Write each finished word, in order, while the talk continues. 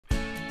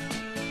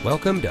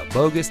Welcome to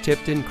Boggus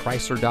Tipton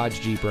Chrysler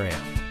Dodge Jeep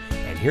Ram.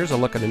 And here's a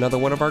look at another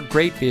one of our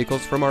great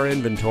vehicles from our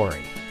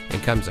inventory.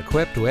 It comes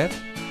equipped with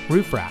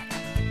roof rack,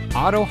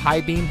 auto high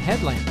beam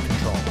headlamp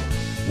control,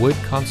 wood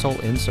console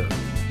insert,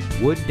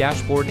 wood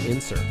dashboard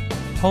insert,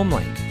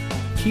 HomeLink,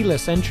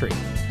 keyless entry,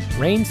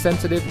 rain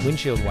sensitive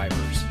windshield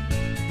wipers,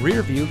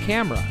 rear view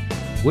camera,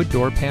 wood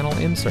door panel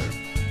insert,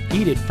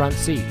 heated front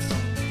seats,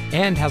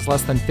 and has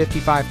less than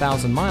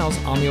 55,000 miles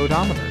on the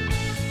odometer.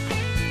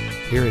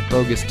 Here at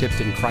Boggus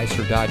Tipton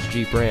Chrysler Dodge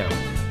Jeep Ram,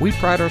 we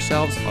pride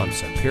ourselves on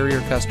superior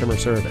customer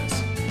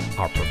service.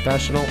 Our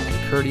professional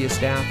and courteous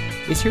staff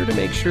is here to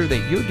make sure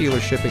that your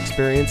dealership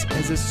experience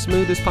is as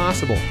smooth as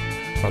possible,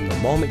 from the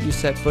moment you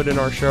set foot in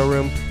our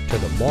showroom to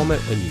the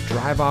moment when you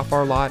drive off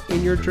our lot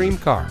in your dream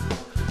car.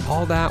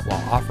 All that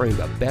while offering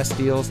the best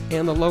deals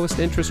and the lowest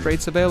interest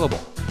rates available.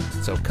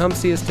 So come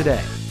see us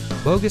today.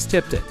 Boggus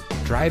Tipton,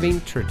 driving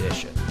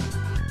tradition.